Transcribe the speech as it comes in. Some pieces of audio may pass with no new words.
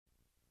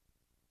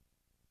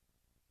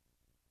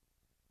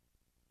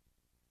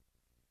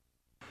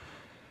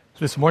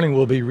This morning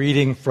we'll be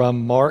reading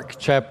from Mark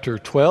chapter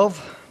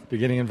 12,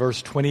 beginning in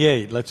verse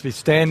 28. Let's be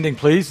standing,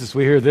 please, as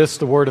we hear this,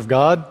 the Word of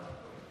God.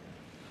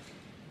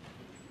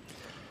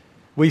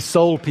 We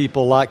soul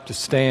people like to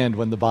stand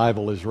when the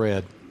Bible is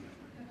read.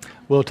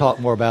 We'll talk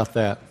more about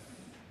that.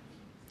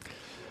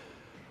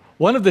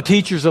 One of the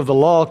teachers of the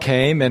law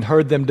came and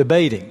heard them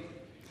debating.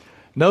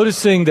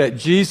 Noticing that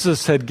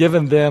Jesus had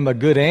given them a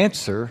good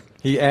answer,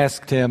 he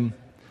asked him,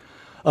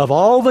 "Of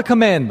all the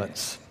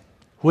commandments,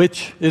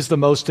 which is the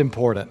most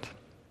important?"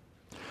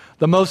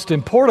 "The most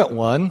important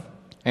one,"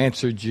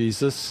 answered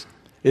Jesus,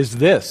 "is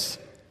this.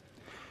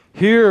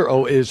 Hear,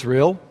 O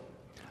Israel,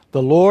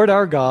 the Lord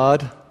our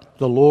God,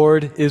 the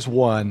Lord is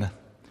one.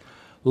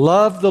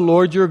 Love the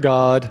Lord your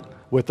God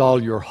with all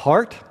your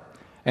heart,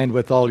 and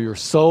with all your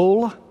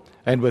soul,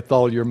 and with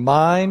all your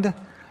mind,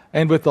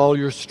 and with all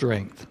your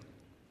strength.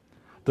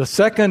 The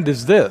second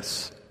is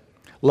this.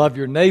 Love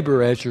your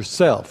neighbor as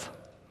yourself.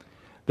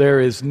 There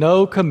is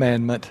no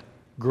commandment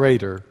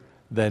greater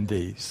than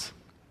these."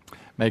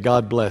 May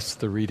God bless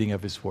the reading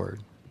of His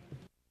Word.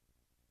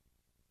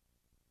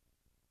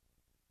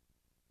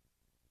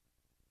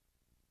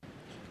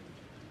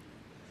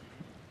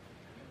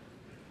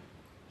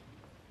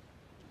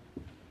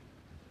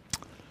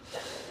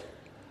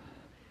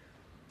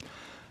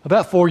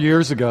 About 4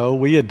 years ago,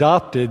 we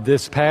adopted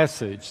this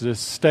passage, this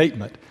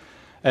statement,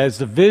 as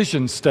the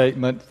vision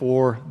statement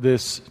for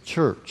this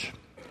church.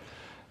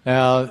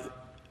 Now,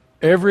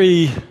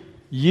 every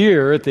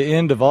year at the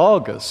end of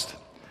August,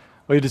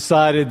 we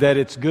decided that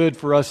it's good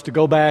for us to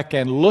go back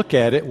and look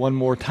at it one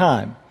more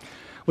time.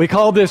 We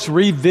call this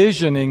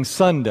Revisioning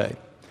Sunday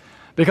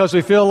because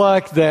we feel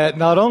like that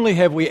not only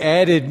have we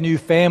added new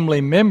family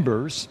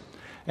members,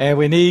 and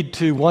we need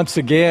to once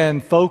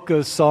again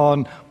focus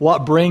on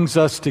what brings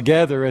us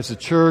together as a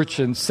church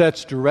and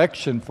sets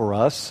direction for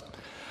us,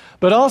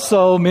 but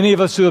also many of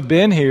us who have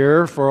been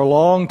here for a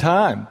long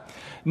time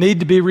need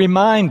to be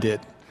reminded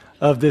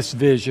of this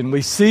vision.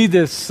 We see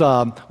this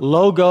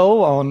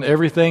logo on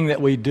everything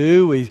that we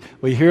do.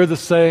 We hear the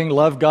saying,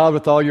 "Love God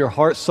with all your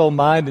heart, soul,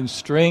 mind, and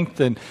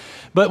strength."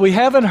 But we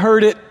haven't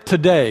heard it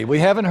today. We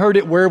haven't heard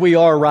it where we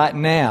are right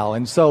now.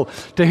 And so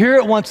to hear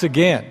it once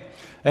again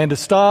and to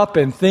stop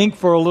and think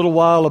for a little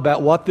while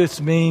about what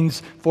this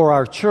means for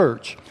our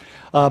church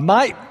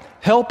might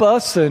help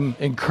us and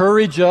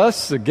encourage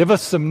us, give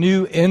us some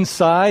new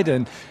insight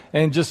and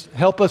just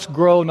help us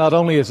grow not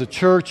only as a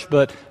church,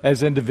 but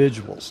as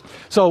individuals.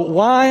 So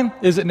why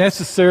is it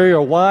necessary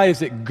or why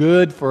is it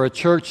good for a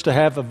church to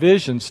have a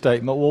vision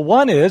statement? Well,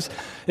 one is,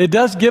 it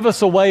does give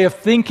us a way of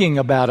thinking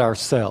about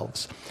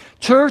ourselves.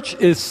 Church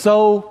is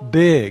so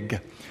big.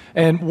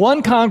 And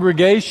one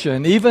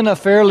congregation, even a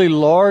fairly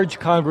large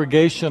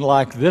congregation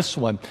like this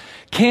one,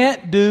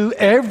 can't do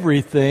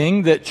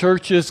everything that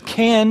churches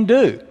can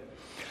do.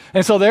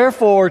 And so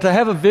therefore, to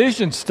have a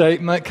vision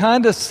statement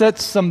kind of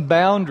sets some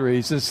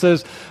boundaries and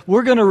says,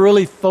 we're going to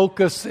really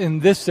focus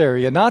in this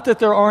area. Not that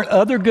there aren't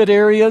other good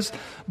areas,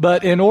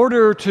 but in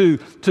order to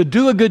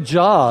do a good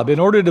job, in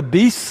order to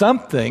be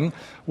something,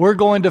 we're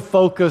going to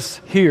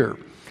focus here.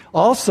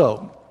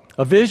 Also,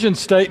 a vision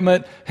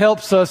statement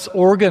helps us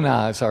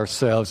organize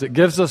ourselves. It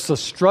gives us a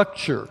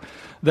structure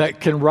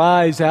that can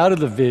rise out of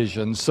the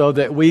vision so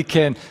that we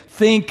can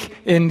think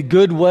in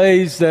good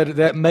ways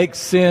that make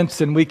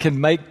sense and we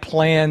can make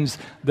plans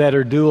that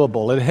are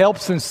doable. It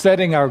helps in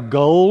setting our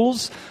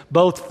goals,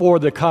 both for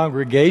the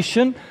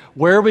congregation,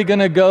 where are we going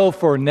to go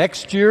for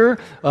next year,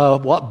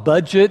 what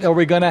budget are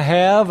we going to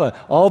have,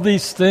 all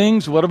these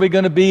things, what are we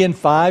going to be in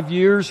 5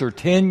 years or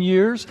 10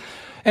 years.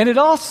 And it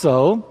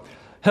also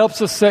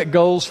helps us set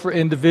goals for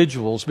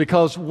individuals,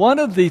 because one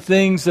of the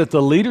things that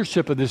the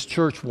leadership of this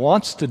church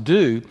wants to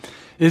do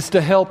is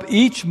to help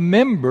each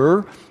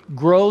member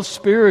grow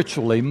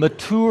spiritually,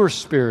 mature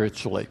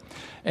spiritually.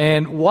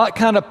 And what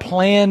kind of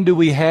plan do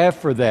we have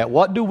for that?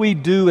 What do we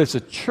do as a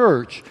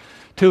church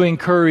to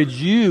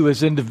encourage you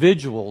as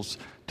individuals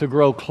to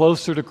grow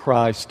closer to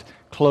Christ,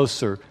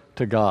 closer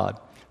to God?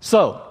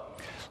 So,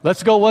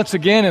 let's go once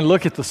again and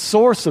look at the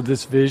source of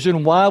this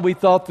vision, why we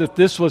thought that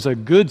this was a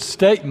good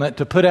statement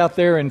to put out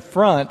there in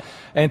front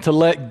and to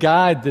let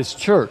guide this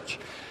church.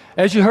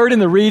 As you heard in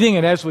the reading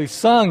and as we've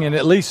sung in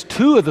at least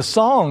 2 of the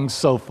songs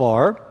so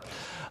far,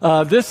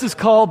 this is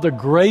called the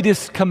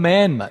greatest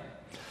commandment.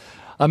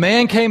 A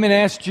man came and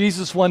asked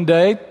Jesus one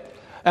day,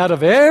 out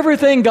of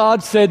everything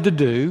God said to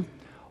do,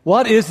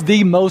 what is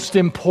the most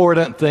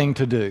important thing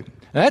to do?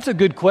 Now, that's a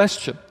good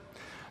question,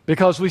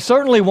 because we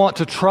certainly want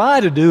to try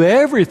to do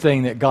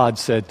everything that God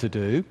said to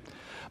do,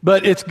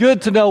 but it's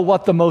good to know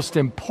what the most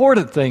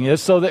important thing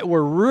is so that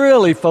we're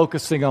really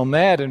focusing on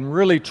that and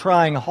really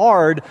trying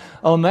hard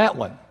on that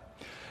one.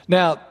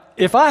 Now,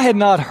 if I had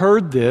not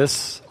heard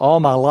this all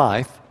my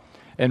life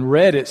and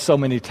read it so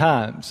many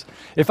times,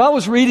 if I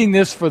was reading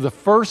this for the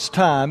first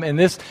time and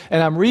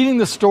I'm reading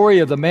the story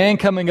of the man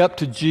coming up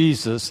to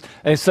Jesus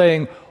and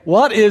saying,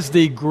 what is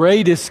the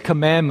greatest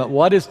commandment?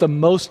 What is the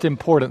most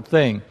important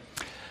thing?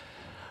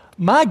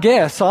 My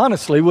guess,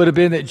 honestly, would have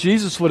been that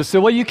Jesus would have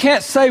said, well, you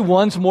can't say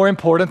one's more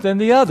important than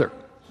the other.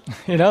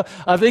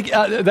 I think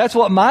that's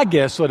what my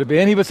guess would have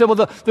been. He would say,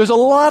 well, there's a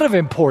lot of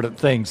important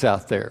things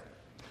out there.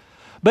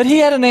 But he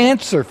had an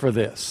answer for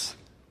this.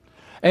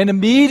 And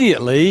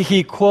immediately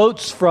he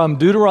quotes from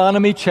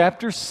Deuteronomy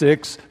chapter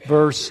 6,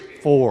 verse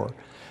 4.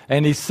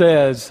 And he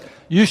says,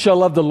 you shall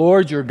love the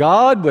Lord your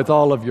God with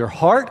all of your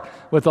heart,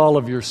 with all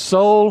of your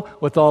soul,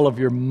 with all of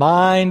your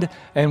mind,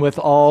 and with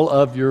all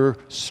of your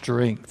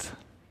strength.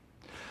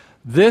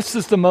 This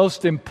is the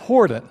most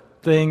important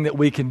thing that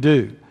we can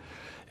do.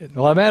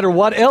 No matter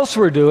what else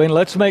we're doing,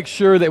 let's make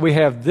sure that we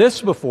have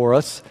this before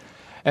us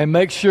and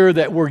make sure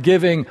that we're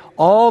giving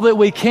all that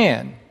we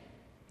can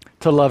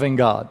to loving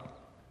God.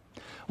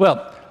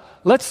 Well,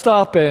 let's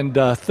stop and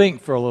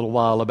think for a little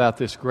while about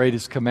this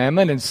greatest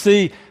commandment and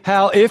see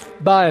how, if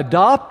by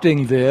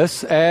adopting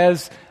this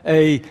as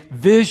a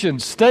vision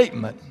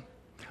statement,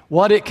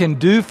 what it can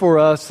do for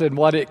us and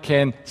what it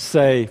can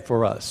say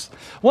for us.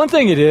 One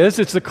thing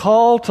it's a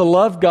call to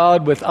love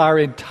God with our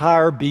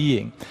entire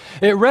being.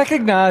 It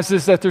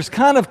recognizes that there's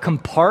kind of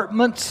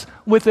compartments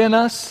within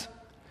us.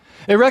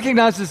 It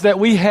recognizes that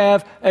we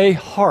have a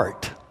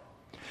heart.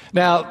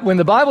 Now, when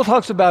the Bible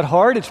talks about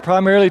heart, it's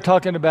primarily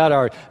talking about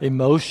our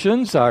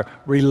emotions, our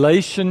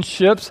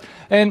relationships,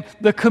 and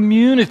the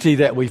community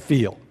that we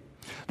feel.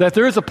 That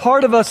there is a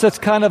part of us that's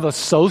kind of a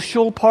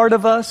social part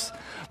of us.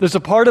 There's a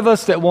part of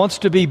us that wants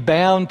to be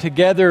bound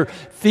together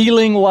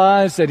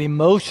feeling-wise and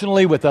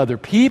emotionally with other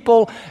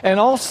people and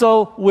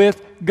also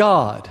with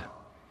God.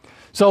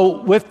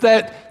 So with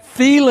that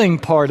feeling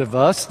part of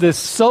us, this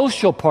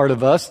social part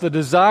of us, the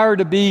desire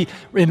to be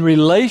in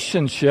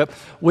relationship,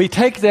 we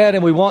take that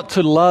and we want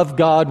to love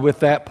God with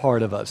that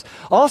part of us.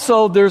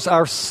 Also, there's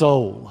our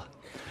soul.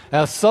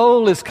 Our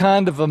soul is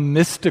kind of a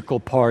mystical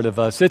part of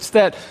us. It's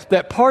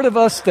that part of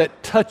us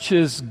that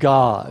touches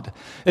God.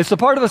 It's the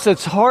part of us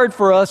that's hard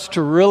for us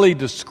to really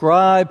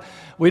describe.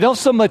 We don't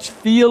so much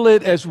feel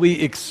it as we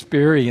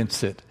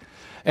experience it.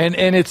 And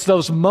it's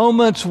those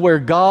moments where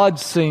God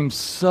seems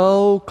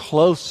so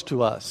close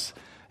to us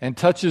and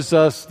touches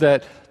us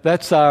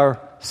that's our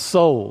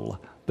soul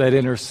that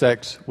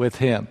intersects with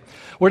Him.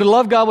 We're to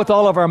love God with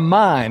all of our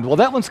mind. Well,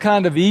 that one's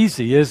kind of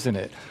easy, isn't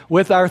it?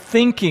 With our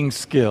thinking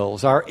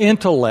skills, our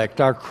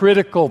intellect, our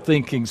critical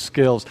thinking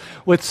skills,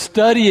 with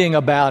studying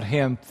about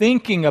Him,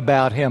 thinking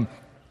about Him,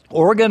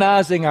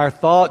 organizing our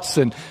thoughts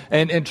and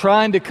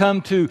trying to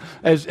come to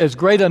as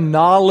great a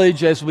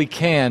knowledge as we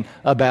can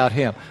about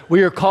Him.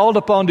 We are called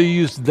upon to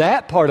use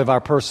that part of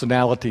our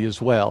personality as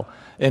well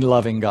in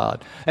loving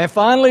God. And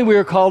finally, we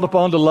are called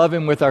upon to love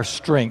Him with our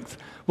strength,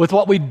 with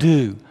what we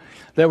do.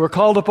 That we're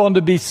called upon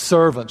to be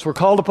servants. We're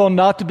called upon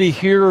not to be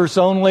hearers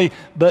only,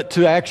 but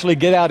to actually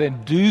get out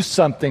and do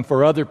something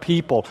for other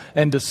people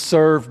and to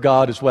serve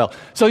God as well.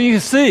 So you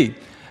can see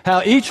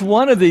how each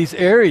one of these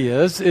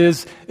areas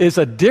is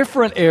a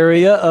different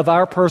area of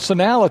our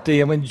personality.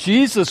 And when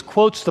Jesus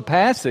quotes the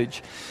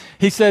passage,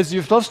 He says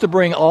you're supposed to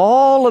bring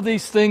all of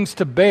these things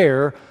to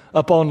bear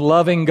upon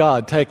loving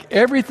God. Take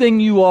everything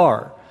you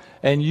are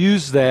and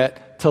use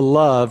that to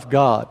love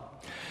God.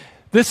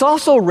 This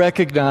also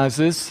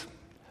recognizes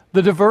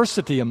the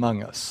diversity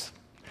among us.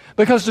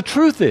 Because the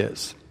truth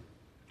is,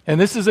 and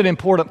this is an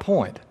important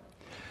point,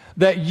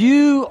 that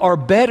you are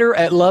better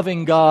at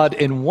loving God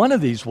in one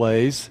of these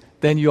ways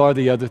than you are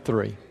the other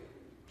three.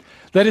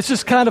 That it's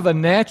just kind of a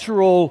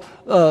natural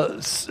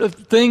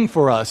thing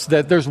for us,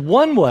 that there's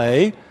one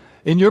way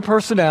in your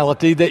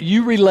personality that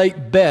you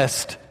relate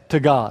best to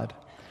God.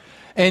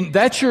 And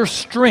that's your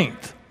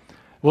strength.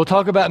 We'll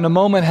talk about in a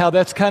moment how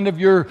that's kind of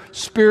your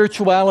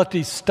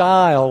spirituality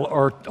style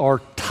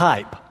or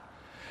type.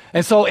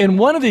 And so in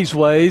one of these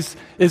ways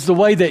is the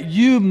way that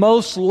you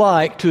most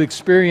like to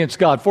experience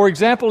God. For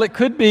example, it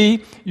could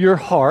be your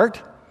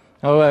heart.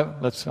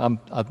 I'm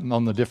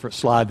on the different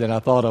slide than I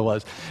thought I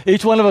was.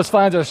 Each one of us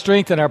finds our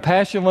strength and our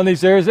passion in one of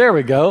these areas. There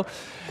we go.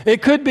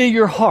 It could be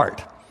your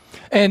heart.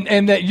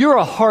 And that you're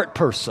a heart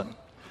person.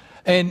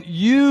 And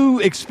you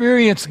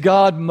experience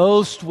God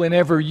most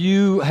whenever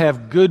you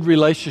have good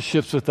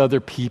relationships with other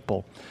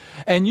people.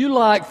 And you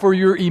like for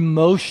your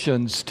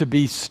emotions to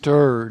be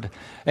stirred.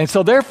 And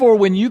so therefore,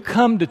 when you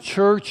come to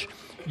church,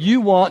 you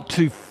want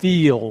to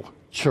feel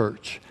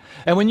church.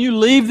 And when you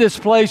leave this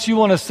place, you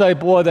want to say,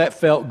 boy, that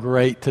felt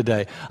great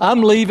today.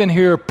 I'm leaving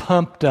here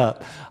pumped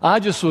up.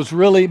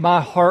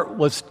 My heart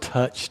was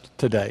touched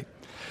today.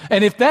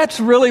 And if that's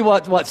really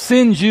what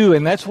sends you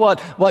and that's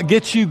what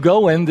gets you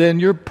going, then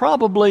you're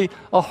probably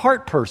a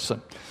heart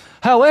person.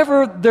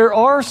 However, there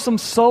are some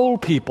soul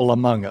people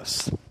among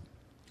us.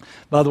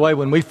 By the way,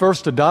 when we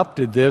first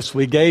adopted this,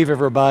 we gave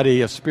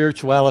everybody a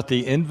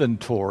spirituality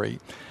inventory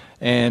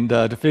and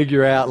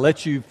to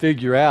let you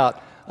figure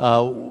out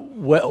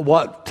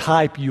what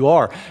type you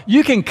are.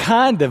 You can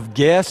kind of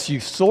guess, you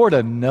sort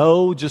of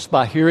know just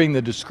by hearing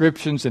the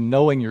descriptions and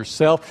knowing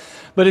yourself.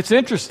 But it's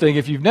interesting,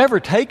 if you've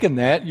never taken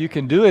that, you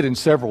can do it in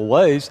several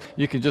ways.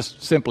 You can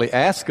just simply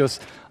ask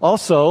us.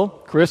 Also,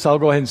 Chris, I'll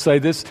go ahead and say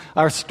this,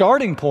 our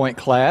starting point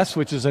class,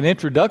 which is an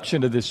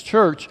introduction to this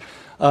church,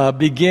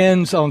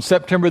 begins on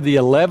September the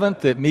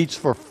 11th. It meets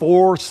for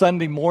 4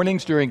 Sunday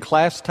mornings during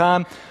class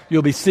time.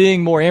 You'll be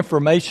seeing more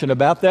information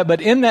about that.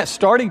 But in that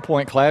starting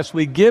point class,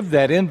 we give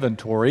that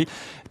inventory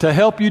to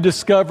help you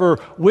discover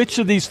which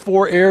of these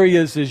 4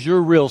 areas is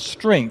your real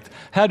strength.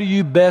 How do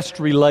you best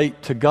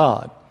relate to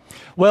God?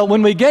 Well,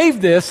 when we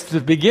gave this at the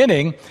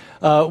beginning,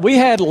 we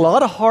had a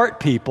lot of heart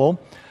people.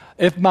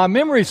 If my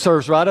memory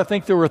serves right, I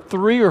think there were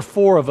 3 or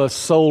 4 of us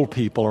soul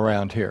people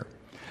around here.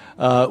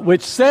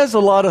 Which says a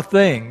lot of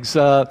things.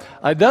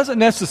 It doesn't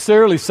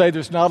necessarily say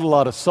there's not a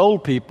lot of soul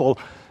people.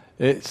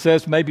 It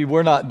says maybe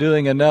we're not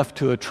doing enough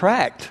to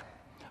attract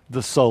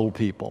the soul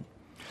people.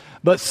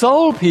 But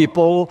soul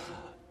people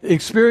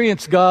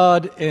experience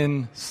God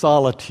in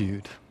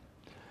solitude.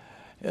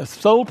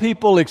 Soul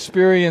people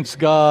experience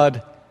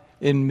God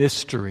in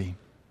mystery.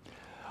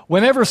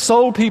 Whenever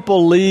soul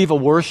people leave a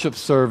worship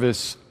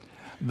service,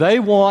 they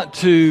want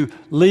to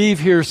leave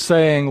here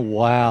saying,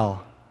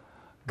 wow,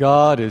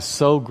 God is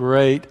so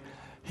great.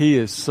 He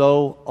is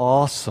so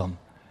awesome.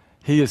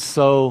 He is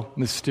so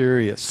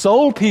mysterious.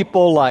 Soul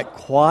people like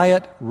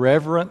quiet,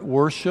 reverent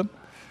worship.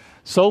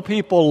 Soul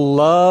people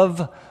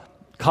love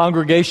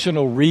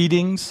congregational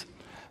readings.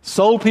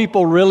 Soul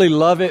people really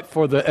love it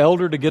for the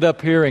elder to get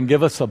up here and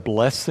give us a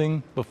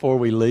blessing before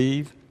we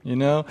leave, you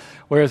know.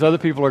 Whereas other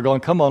people are going,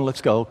 come on,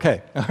 let's go.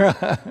 Okay.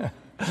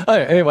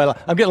 Anyway,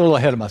 I'm getting a little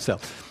ahead of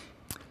myself.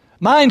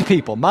 Mind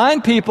people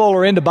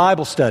are into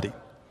Bible study.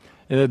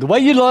 The way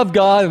you love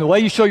God and the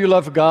way you show your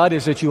love for God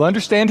is that you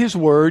understand His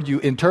Word, you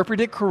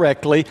interpret it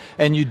correctly,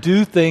 and you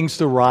do things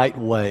the right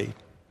way.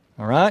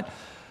 All right?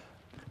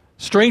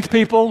 Strength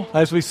people,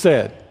 as we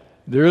said,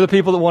 they're the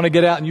people that want to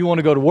get out and you want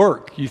to go to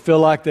work. You feel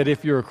like that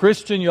if you're a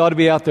Christian, you ought to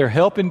be out there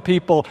helping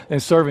people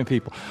and serving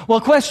people.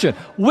 Well, question,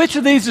 which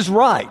of these is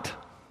right?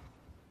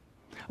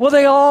 Well,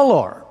 they all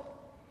are.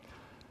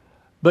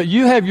 But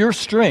you have your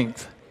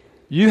strength.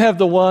 You have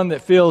the one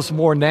that feels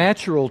more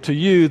natural to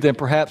you than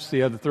perhaps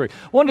the other 3.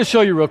 I wanted to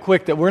show you real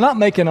quick that we're not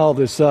making all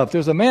this up.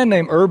 There's a man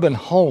named Urban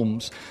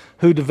Holmes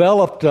who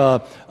developed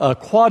a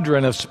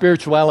quadrant of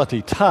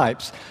spirituality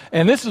types.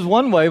 And this is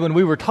one way, when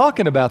we were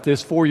talking about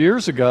this 4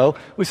 years ago,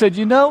 we said,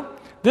 you know,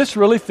 this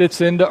really fits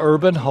into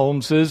Urban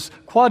Holmes's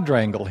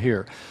quadrangle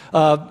here.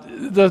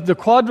 The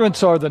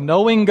quadrants are the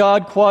knowing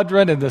God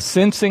quadrant and the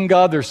sensing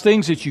God. There's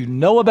things that you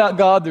know about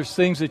God. There's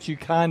things that you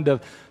kind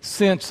of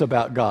sense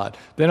about God.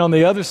 Then on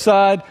the other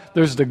side,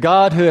 there's the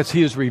God who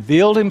He has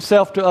revealed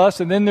Himself to us.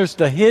 And then there's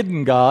the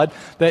hidden God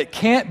that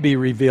can't be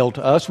revealed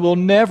to us. We'll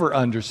never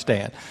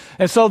understand.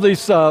 And so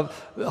these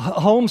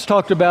Holmes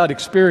talked about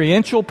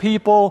experiential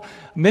people,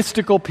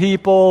 mystical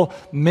people,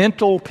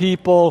 mental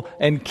people,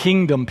 and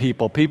kingdom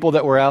people, people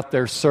that were out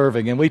there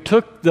serving. And we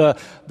took the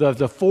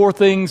 4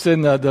 things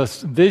in the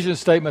vision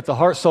statement, the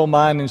heart, soul,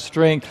 mind, and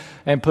strength,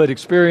 and put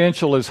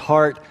experiential as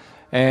heart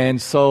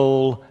and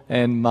soul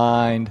and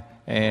mind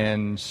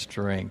and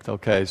strength.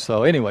 Okay,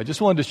 so anyway,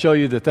 just wanted to show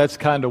you that that's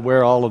kind of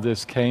where all of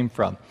this came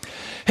from.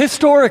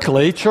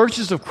 Historically,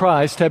 churches of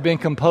Christ have been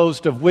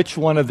composed of which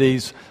one of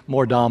these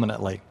more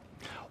dominantly?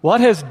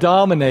 What has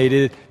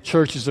dominated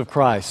churches of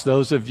Christ,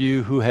 those of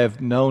you who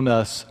have known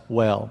us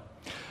well?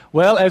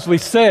 Well, as we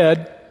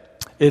said,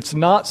 it's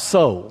not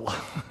soul.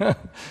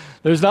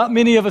 There's not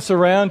many of us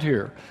around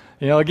here.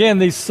 You know, again,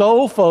 these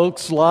soul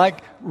folks like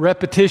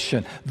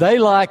repetition. They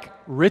like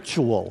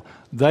ritual.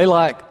 They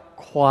like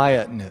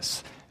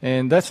quietness.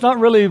 And that's not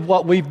really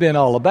what we've been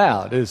all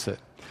about, is it?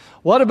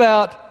 What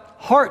about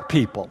heart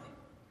people?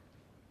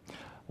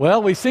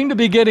 Well, we seem to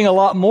be getting a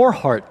lot more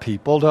heart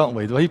people, don't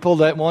we? The people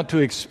that want to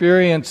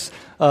experience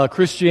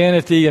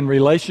Christianity in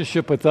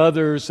relationship with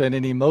others and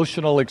in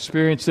emotional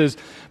experiences,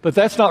 but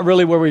that's not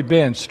really where we've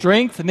been.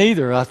 Strength,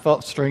 neither. I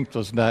thought strength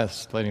was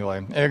best.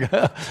 Anyway,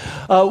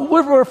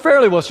 we're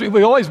fairly well.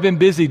 We've always been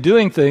busy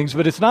doing things,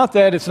 but it's not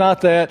that.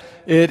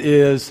 It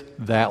is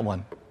that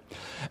one.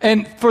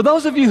 And for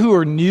those of you who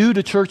are new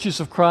to churches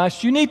of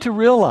Christ, you need to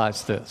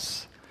realize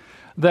this,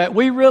 that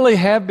we really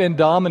have been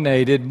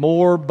dominated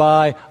more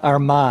by our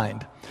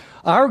mind.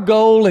 Our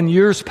goal in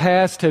years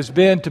past has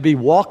been to be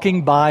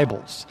walking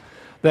Bibles,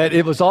 that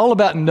it was all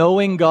about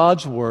knowing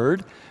God's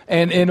Word,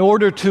 and in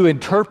order to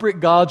interpret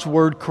God's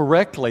Word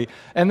correctly.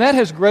 And that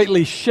has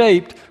greatly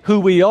shaped who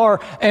we are,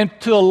 and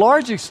to a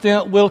large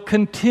extent will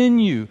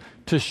continue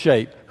to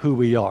shape who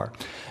we are.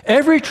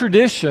 Every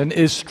tradition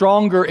is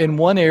stronger in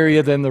one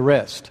area than the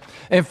rest.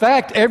 In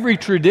fact, every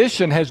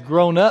tradition has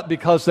grown up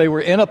because they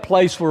were in a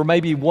place where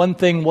maybe one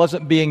thing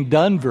wasn't being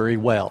done very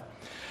well.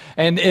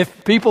 And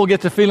if people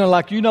get to feeling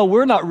like, you know,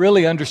 we're not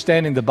really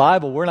understanding the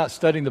Bible, we're not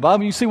studying the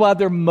Bible, you see why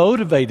they're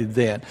motivated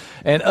then.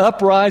 And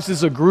up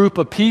rises a group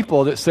of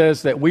people that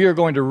says that we are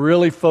going to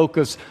really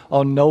focus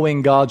on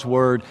knowing God's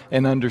Word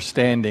and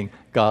understanding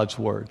God's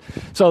Word.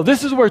 So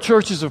this is where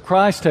churches of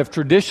Christ have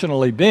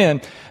traditionally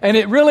been, and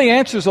it really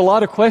answers a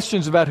lot of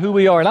questions about who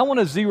we are. And I want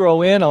to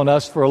zero in on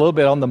us for a little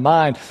bit on the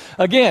mind.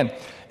 Again,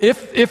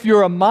 if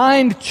you're a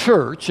mind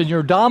church and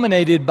you're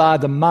dominated by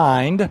the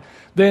mind,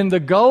 then the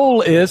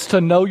goal is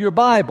to know your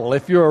Bible.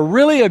 If you're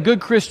really a good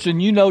Christian,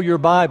 you know your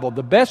Bible.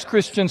 The best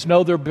Christians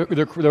know their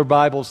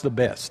Bibles the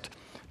best.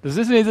 Does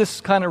any of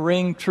this kind of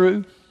ring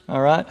true?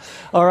 All right.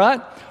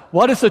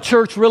 What does the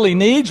church really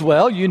needs?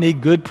 Well, you need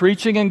good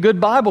preaching and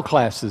good Bible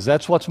classes.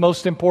 That's what's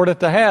most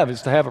important to have,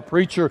 is to have a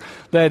preacher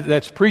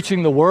that's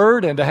preaching the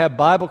Word and to have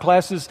Bible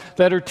classes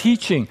that are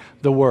teaching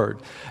the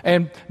Word.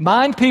 And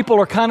mind people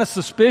are kind of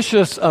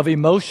suspicious of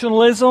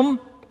emotionalism,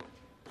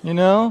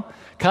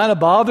 Kind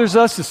of bothers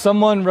us if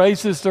someone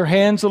raises their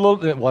hands a little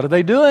bit. What are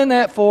they doing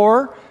that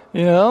for?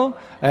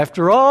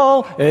 After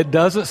all, it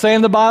doesn't say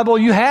in the Bible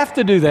you have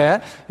to do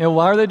that.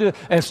 Why are they doing it?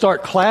 And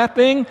start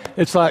clapping.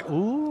 It's like,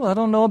 ooh, I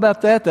don't know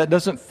about that. That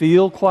doesn't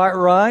feel quite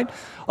right.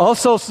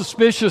 Also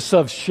suspicious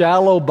of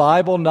shallow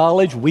Bible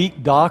knowledge,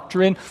 weak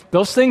doctrine.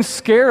 Those things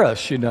scare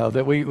us,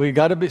 that we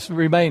got to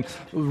remain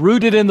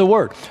rooted in the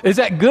Word. Is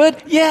that good?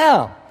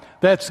 Yeah,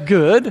 that's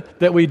good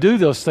that we do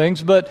those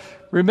things. But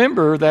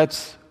remember,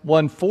 that's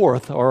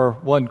 1/4 or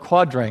 1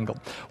 quadrangle.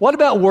 What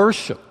about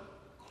worship?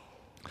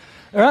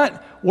 All right.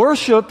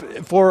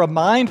 Worship for a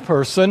mind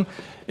person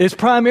is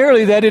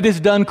primarily that it is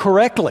done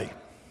correctly.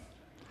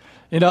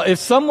 If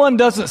someone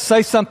doesn't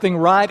say something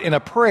right in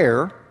a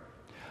prayer,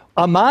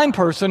 a mind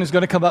person is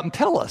going to come up and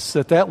tell us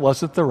that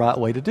wasn't the right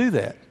way to do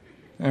that.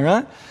 All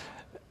right?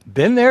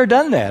 Been there,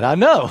 done that. I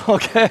know.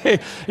 Okay.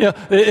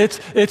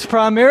 It's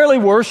primarily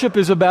worship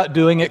is about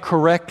doing it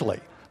correctly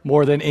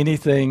more than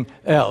anything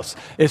else.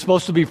 It's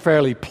supposed to be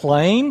fairly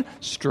plain,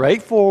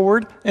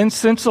 straightforward, and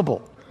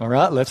sensible. All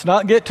right, let's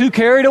not get too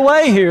carried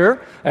away here.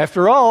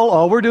 After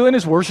all we're doing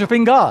is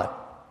worshiping God.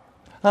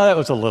 Oh, that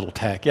was a little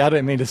tacky. I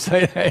didn't mean to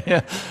say that.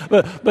 Yeah.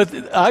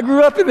 But I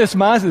grew up in this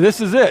mindset. This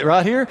is it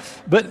right here.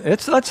 But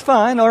that's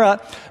fine. All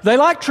right. They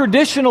like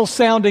traditional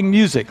sounding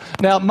music.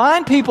 Now,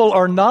 mind people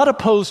are not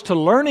opposed to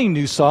learning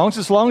new songs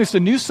as long as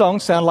the new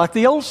songs sound like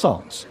the old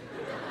songs.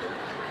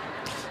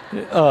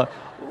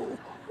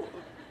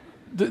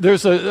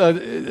 There's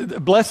a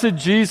Blessed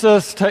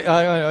Jesus.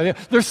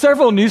 There's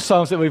several new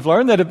songs that we've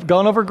learned that have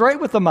gone over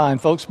great with the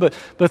mind, folks. But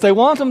they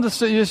want them to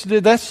say,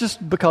 that's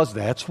just because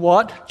that's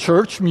what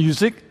church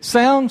music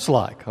sounds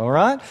like, all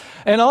right?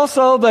 And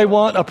also they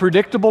want a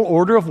predictable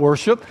order of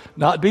worship,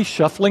 not be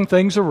shuffling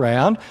things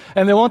around.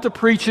 And they want the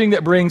preaching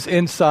that brings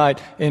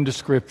insight into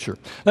Scripture.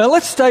 Now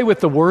let's stay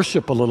with the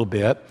worship a little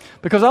bit,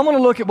 because I want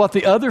to look at what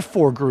the other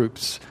 4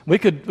 groups. We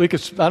could.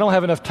 I don't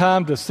have enough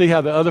time to see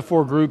how the other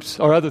 4 groups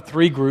or other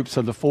 3 groups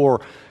of the 4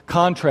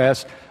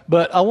 contrast,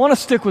 but I want to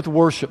stick with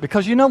worship,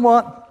 because you know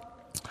what?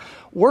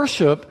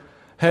 Worship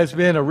has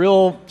been a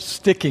real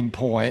sticking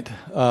point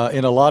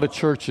in a lot of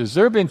churches.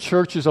 There have been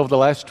churches over the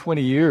last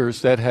 20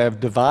 years that have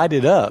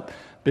divided up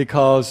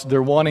because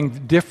they're wanting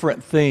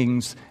different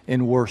things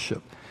in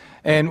worship.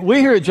 And we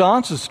here at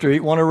Johnson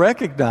Street want to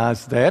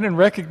recognize that, and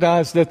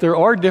recognize that there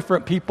are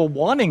different people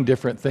wanting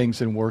different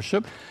things in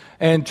worship,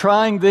 and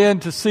trying then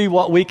to see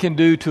what we can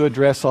do to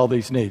address all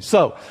these needs.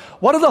 So,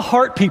 what do the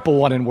heart people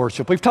want in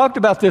worship? We've talked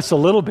about this a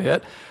little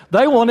bit.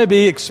 They want to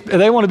be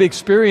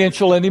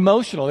experiential and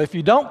emotional. If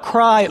you don't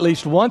cry at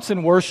least once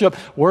in worship,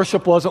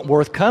 worship wasn't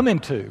worth coming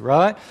to,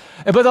 right?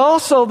 But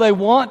also they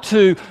want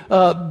to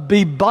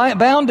be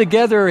bound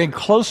together in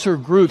closer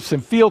groups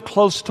and feel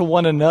close to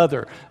one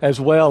another as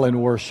well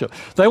in worship.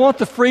 They want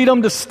the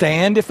freedom to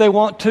stand if they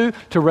want to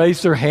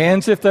raise their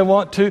hands if they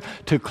want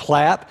to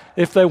clap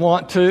if they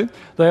want to.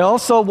 They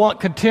also want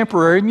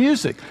contemporary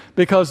music,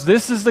 because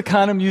this is the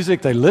kind of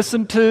music they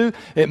listen to.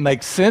 It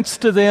makes sense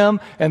to them,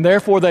 and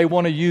therefore they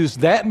want to use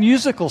that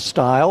musical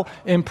style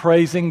in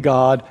praising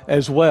God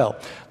as well.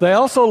 They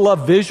also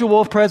love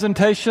visual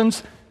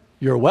presentations.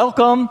 You're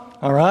welcome,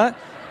 all right?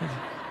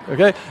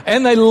 Okay?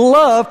 And they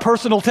love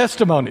personal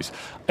testimonies.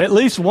 At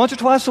least once or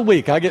twice a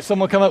week, I get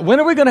someone come up, when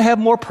are we going to have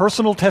more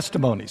personal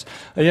testimonies?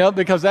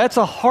 Because that's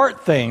a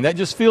heart thing. That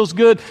just feels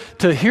good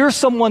to hear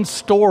someone's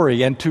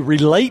story and to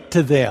relate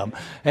to them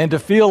and to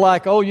feel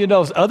like,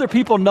 other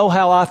people know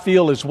how I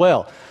feel as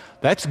well.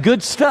 That's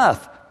good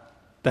stuff.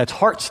 That's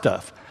heart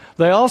stuff.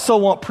 They also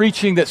want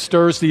preaching that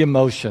stirs the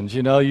emotions.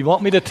 You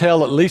want me to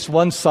tell at least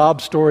one sob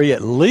story,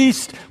 at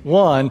least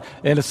one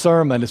in a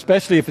sermon,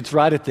 especially if it's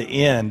right at the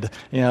end.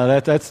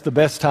 That's the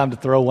best time to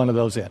throw one of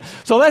those in.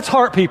 So that's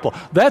heart people.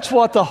 That's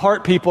what the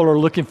heart people are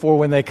looking for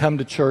when they come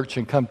to church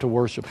and come to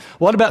worship.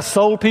 What about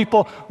soul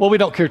people? Well, we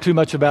don't care too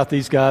much about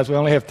these guys. We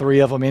only have 3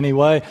 of them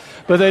anyway.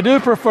 But they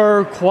do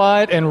prefer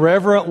quiet and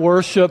reverent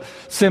worship,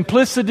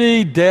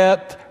 simplicity,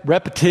 depth,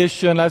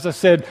 repetition. As I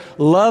said,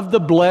 love the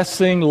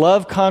blessing,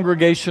 love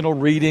congregational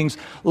readings,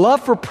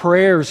 love for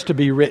prayers to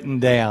be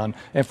written down,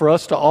 and for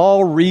us to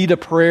all read a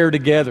prayer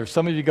together.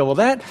 Some of you go, well,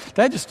 that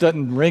just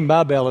doesn't ring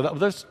my bell at all.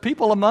 There's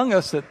people among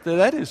us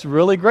that is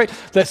really great,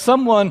 that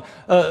someone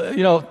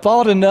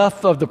thought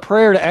enough of the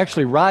prayer to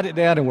actually write it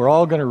down, and we're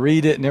all going to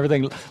read it and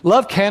everything.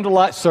 Love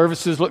candlelight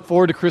services. Look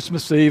forward to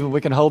Christmas Eve, and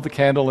we can hold the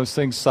candle and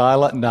sing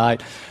Silent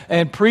Night.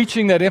 And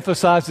preaching that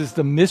emphasizes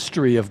the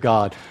mystery of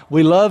God.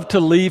 We love to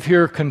leave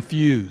here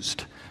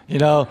confused.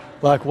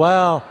 Like,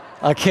 wow,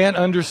 I can't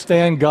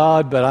understand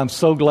God, but I'm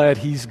so glad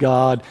He's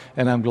God,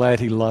 and I'm glad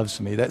He loves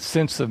me. That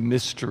sense of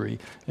mystery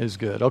is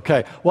good.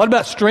 Okay, what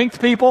about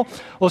strength people?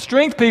 Well,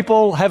 strength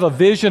people have a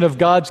vision of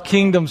God's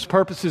kingdom's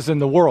purposes in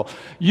the world.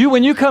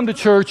 When you come to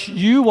church,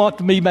 you want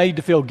to be made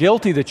to feel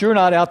guilty that you're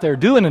not out there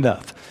doing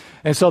enough.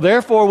 And so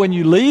therefore, when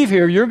you leave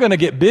here, you're going to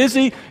get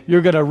busy,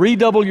 you're going to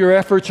redouble your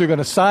efforts, you're going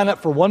to sign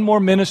up for one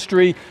more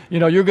ministry,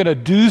 you're going to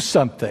do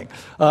something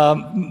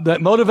that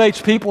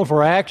motivates people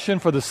for action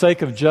for the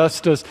sake of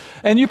justice.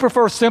 And you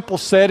prefer simple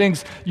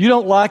settings. You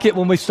don't like it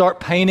when we start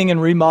painting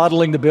and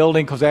remodeling the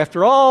building because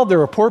after all,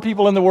 there are poor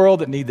people in the world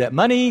that need that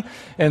money,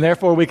 and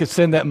therefore we could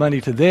send that money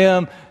to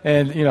them.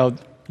 And,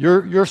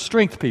 you're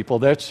strength people.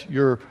 That's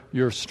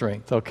your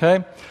strength,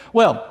 okay?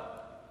 Well,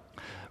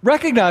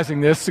 recognizing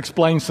this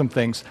explains some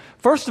things.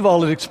 First of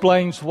all, it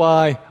explains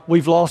why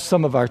we've lost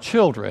some of our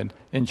children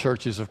in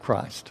churches of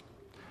Christ.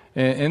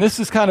 And this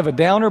is kind of a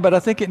downer, but I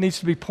think it needs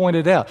to be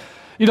pointed out.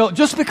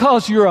 Just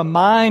because you're a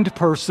mind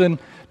person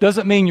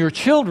doesn't mean your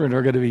children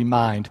are going to be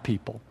mind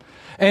people.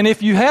 And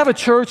if you have a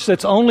church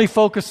that's only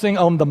focusing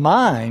on the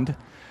mind,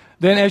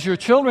 then as your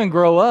children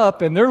grow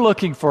up and they're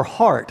looking for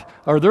heart,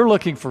 or they're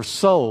looking for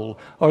soul,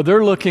 or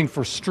they're looking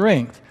for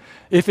strength,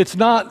 if it's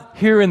not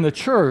here in the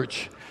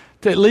church,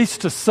 at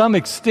least to some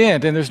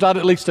extent, and there's not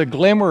at least a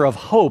glimmer of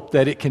hope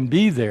that it can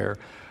be there,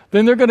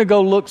 then they're going to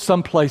go look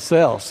someplace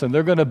else, and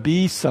they're going to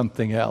be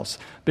something else,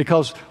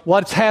 because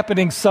what's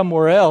happening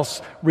somewhere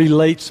else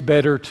relates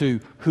better to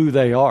who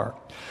they are.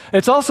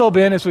 It's also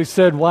been, as we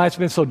said, why it's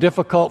been so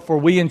difficult for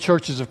we in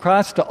churches of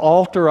Christ to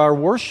alter our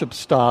worship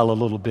style a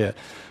little bit,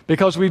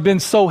 because we've been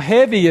so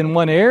heavy in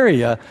one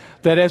area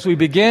that as we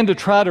begin to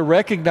try to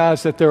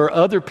recognize that there are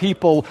other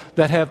people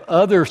that have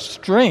other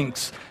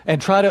strengths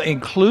and try to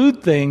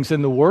include things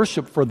in the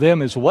worship for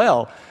them as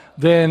well,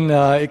 then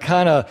it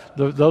kind of,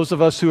 those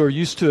of us who are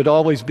used to it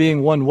always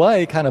being one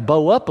way kind of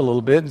bow up a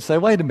little bit and say,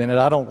 wait a minute,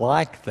 I don't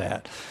like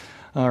that.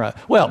 All right.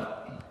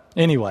 Well,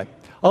 anyway,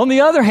 on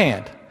the other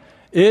hand,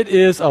 it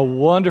is a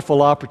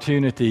wonderful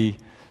opportunity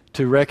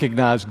to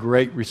recognize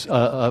great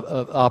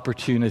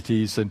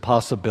opportunities and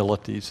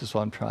possibilities is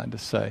what I'm trying to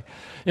say.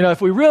 If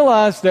we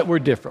realize that we're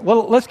different,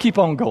 well, let's keep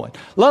on going.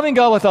 Loving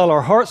God with all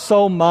our heart,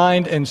 soul,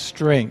 mind, and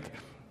strength.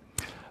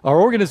 Our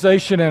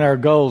organization and our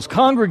goals.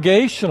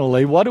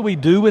 Congregationally, what do we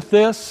do with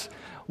this?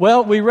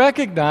 Well, we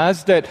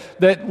recognize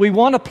that we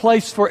want a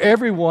place for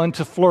everyone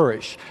to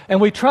flourish.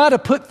 And we try to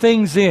put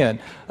things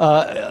in.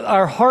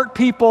 Our heart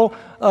people,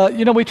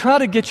 we try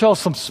to get y'all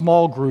some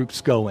small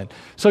groups going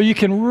so you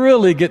can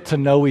really get to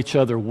know each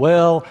other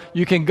well.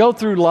 You can go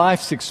through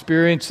life's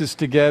experiences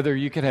together.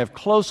 You can have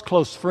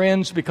close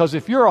friends, because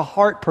if you're a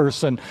heart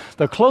person,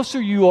 the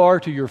closer you are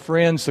to your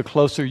friends, the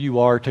closer you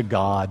are to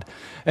God.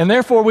 And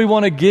therefore, we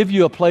want to give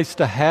you a place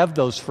to have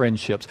those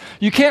friendships.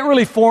 You can't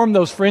really form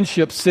those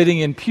friendships sitting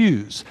in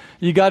pews.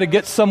 You got to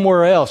get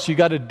somewhere else. You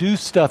got to do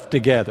stuff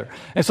together.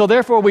 And so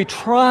therefore, we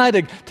try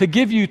to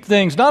give you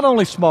things, not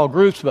only small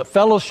groups, but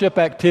fellowship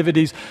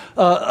activities,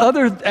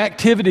 other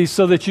activities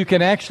so that you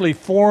can actually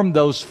form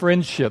those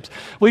friendships.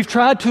 We've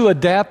tried to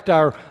adapt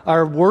our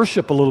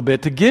worship a little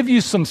bit to give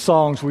you some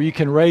songs where you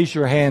can raise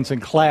your hands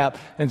and clap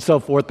and so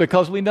forth,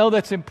 because we know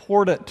that's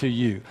important to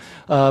you,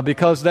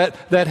 because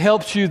that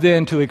helps you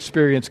then to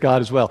experience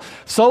God as well.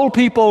 Soul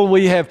people,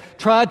 we have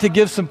tried to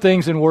give some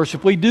things in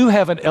worship. We do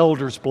have an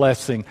elder's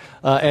blessing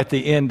at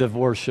the end of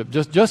worship,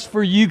 just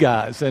for you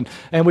guys. And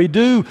we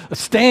do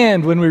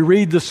stand when we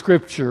read the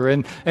scripture,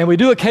 and we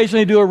do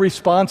occasionally do a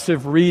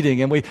responsive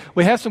reading, and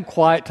we have some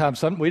quiet time.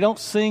 We don't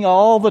sing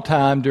all the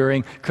time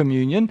during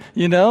communion.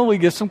 We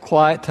get some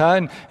quiet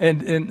time,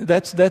 and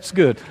that's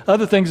good.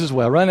 Other things as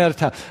well. Run out of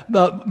time.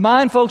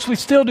 Mine, folks, we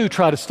still do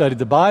try to study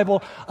the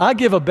Bible. I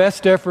give a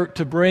best effort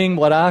to bring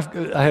what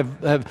I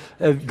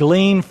have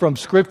gleaned from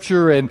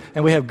Scripture, and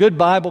we have good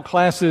Bible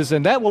classes,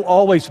 and that will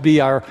always be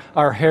our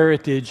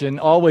heritage and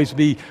always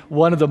be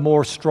one of the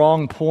more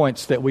strong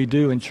points that we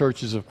do in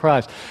churches of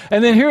Christ.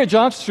 And then here at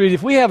Johnson Street,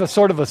 if we have a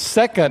sort of a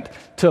second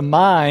to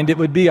mind, it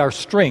would be our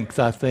strength,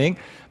 I think,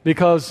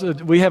 because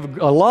we have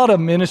a lot of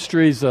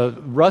ministries.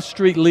 Russ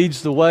Street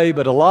leads the way,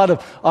 but a lot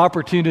of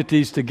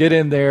opportunities to get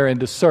in there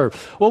and to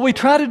serve. Well, we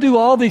try to do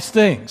all these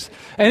things.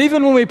 And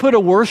even when we put a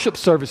worship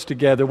service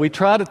together, we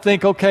try to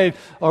think, okay,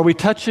 are we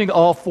touching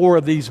all four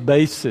of these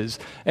bases?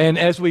 And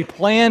as we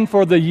plan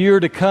for the year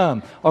to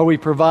come, are we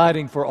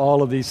providing for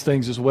all of these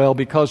things as well?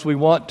 Because we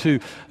want to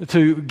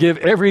give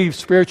every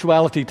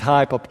spirituality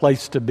type a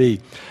place to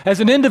be. As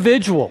an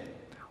individual,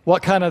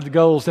 what kind of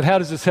goals and how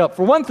does this help?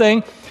 For one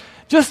thing,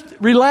 just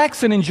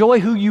relax and enjoy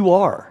who you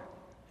are,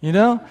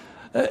 enjoy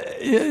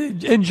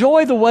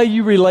the way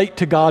you relate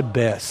to God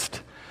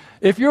best.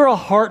 If you're a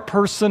heart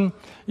person,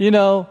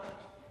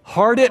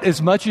 Heart it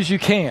as much as you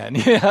can.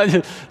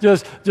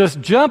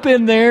 Just jump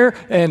in there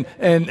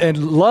and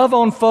love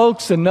on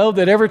folks, and know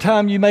that every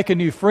time you make a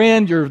new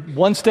friend, you're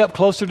one step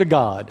closer to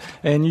God.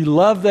 And you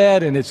love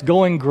that, and it's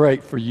going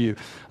great for you.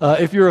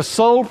 If you're a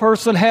soul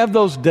person, have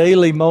those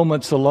daily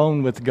moments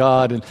alone with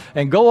God,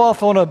 and go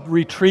off on a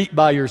retreat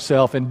by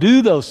yourself and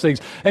do those things.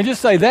 And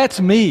just say,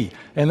 that's me,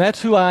 and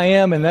that's who I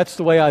am, and that's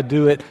the way I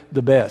do it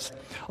the best.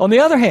 On the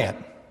other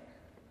hand,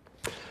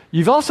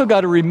 you've also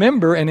got to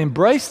remember and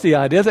embrace the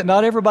idea that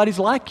not everybody's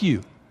like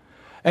you.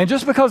 And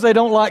just because they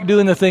don't like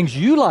doing the things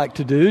you like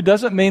to do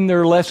doesn't mean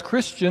they're less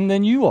Christian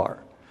than you are.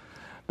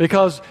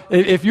 Because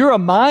if you're a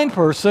mind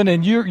person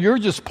and you're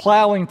just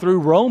plowing through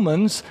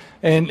Romans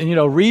and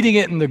reading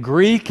it in the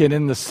Greek and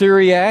in the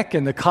Syriac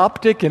and the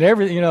Coptic and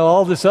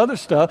all this other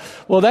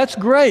stuff, well, that's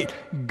great.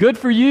 Good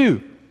for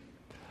you.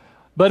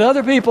 But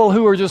other people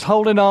who are just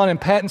holding on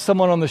and patting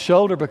someone on the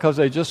shoulder because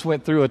they just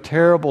went through a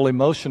terrible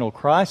emotional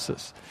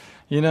crisis,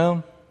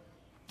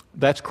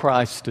 that's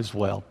Christ as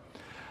well.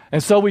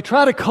 And so we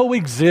try to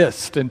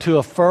coexist and to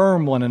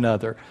affirm one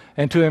another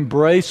and to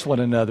embrace one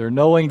another,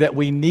 knowing that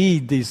we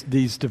need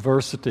these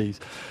diversities.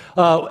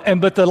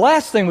 But the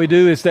last thing we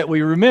do is that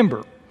we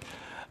remember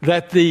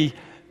that the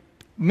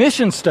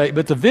mission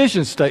statement, the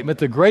vision statement,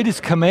 the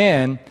greatest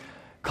command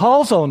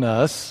calls on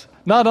us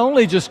not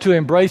only just to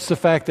embrace the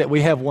fact that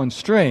we have one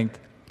strength,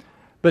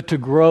 but to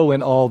grow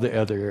in all the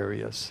other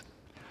areas.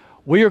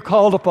 We are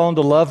called upon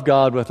to love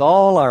God with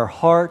all our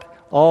heart,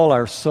 all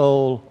our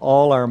soul,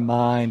 all our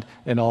mind,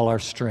 and all our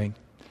strength.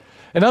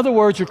 In other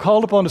words, you're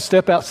called upon to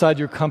step outside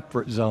your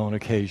comfort zone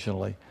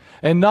occasionally,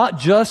 and not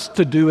just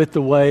to do it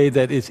the way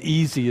that is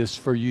easiest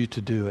for you to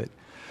do it.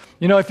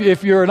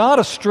 If you're not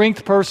a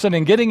strength person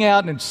and getting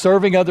out and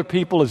serving other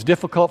people is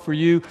difficult for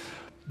you,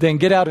 then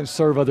get out and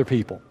serve other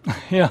people.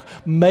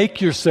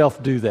 Make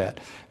yourself do that.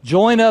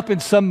 Join up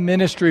in some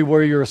ministry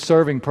where you're a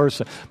serving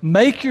person.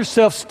 Make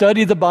yourself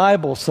study the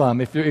Bible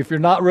some if you're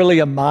not really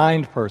a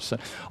mind person.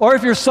 Or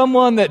if you're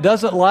someone that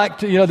doesn't like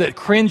to, that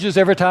cringes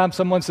every time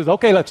someone says,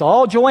 okay, let's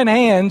all join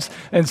hands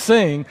and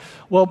sing.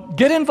 Well,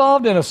 get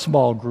involved in a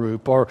small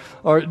group or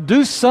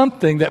do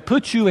something that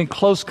puts you in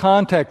close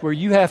contact where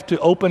you have to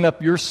open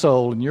up your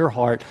soul and your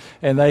heart,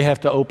 and they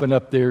have to open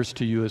up theirs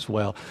to you as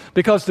well.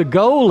 Because the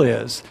goal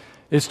is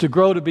to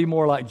grow to be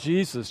more like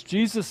Jesus.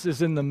 Jesus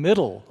is in the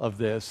middle of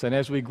this, and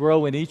as we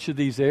grow in each of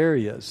these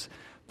areas,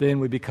 then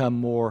we become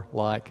more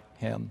like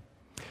Him.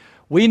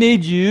 We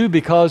need you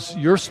because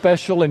you're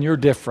special and you're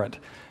different.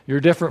 You're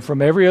different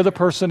from every other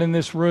person in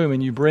this room,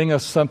 and you bring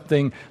us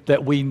something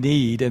that we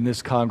need in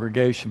this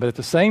congregation. But at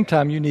the same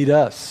time, you need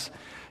us.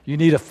 You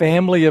need a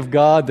family of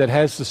God that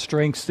has the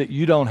strengths that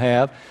you don't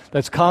have,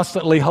 that's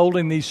constantly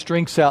holding these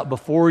strengths out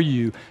before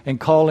you and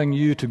calling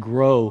you to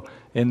grow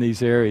in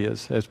these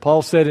areas. As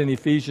Paul said in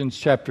Ephesians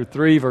chapter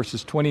 3,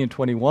 verses 20 and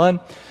 21,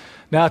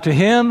 now to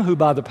Him who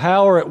by the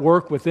power at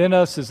work within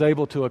us is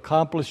able to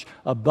accomplish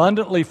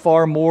abundantly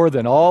far more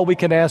than all we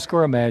can ask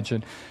or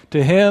imagine,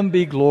 to Him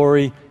be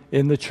glory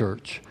in the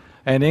church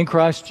and in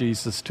Christ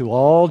Jesus to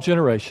all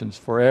generations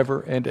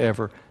forever and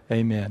ever.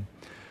 Amen.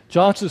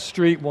 Johnson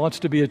Street wants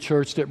to be a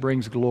church that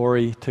brings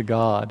glory to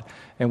God.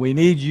 And we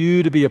need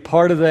you to be a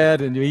part of that,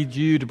 and we need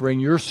you to bring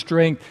your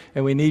strength,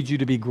 and we need you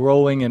to be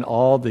growing in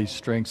all these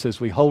strengths as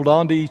we hold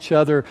on to each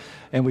other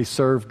and we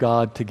serve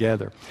God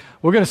together.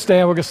 We're going to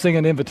stand, we're going to sing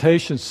an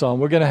invitation song.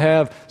 We're going to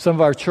have some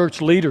of our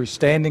church leaders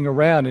standing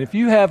around. And if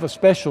you have a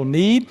special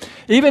need,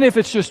 even if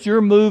it's just your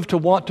move to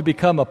want to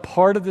become a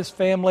part of this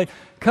family,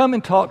 come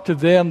and talk to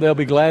them. They'll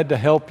be glad to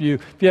help you.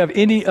 If you have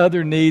any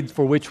other needs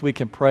for which we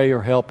can pray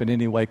or help in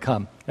any way,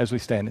 come as we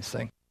stand and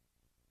sing.